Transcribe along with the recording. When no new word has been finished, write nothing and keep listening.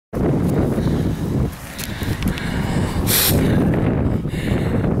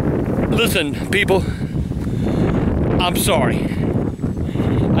Listen, people, I'm sorry.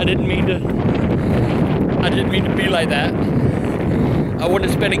 I didn't mean to be like that. I wouldn't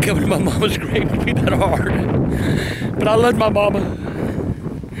expect it coming to my mama's grave to be that hard. But I loved my mama.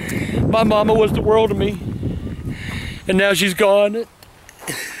 My mama was the world to me. And now she's gone.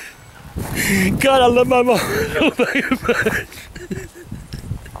 God, I love my mama so very much.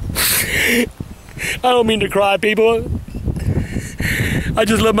 I don't mean to cry, people. I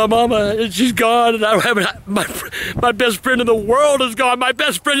just love my mama, and she's gone, and I don't have my best friend in the world is gone. My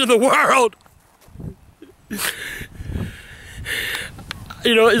best friend in the world.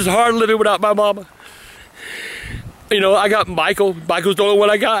 You know, it's hard living without my mama. You know, I got Michael. Michael's the only one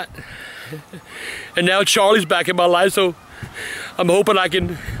I got. And now Charlie's back in my life, so I'm hoping I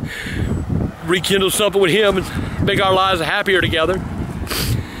can rekindle something with him and make our lives happier together.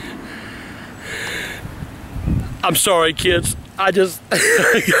 I'm sorry, kids. I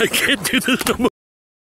can't do this no more.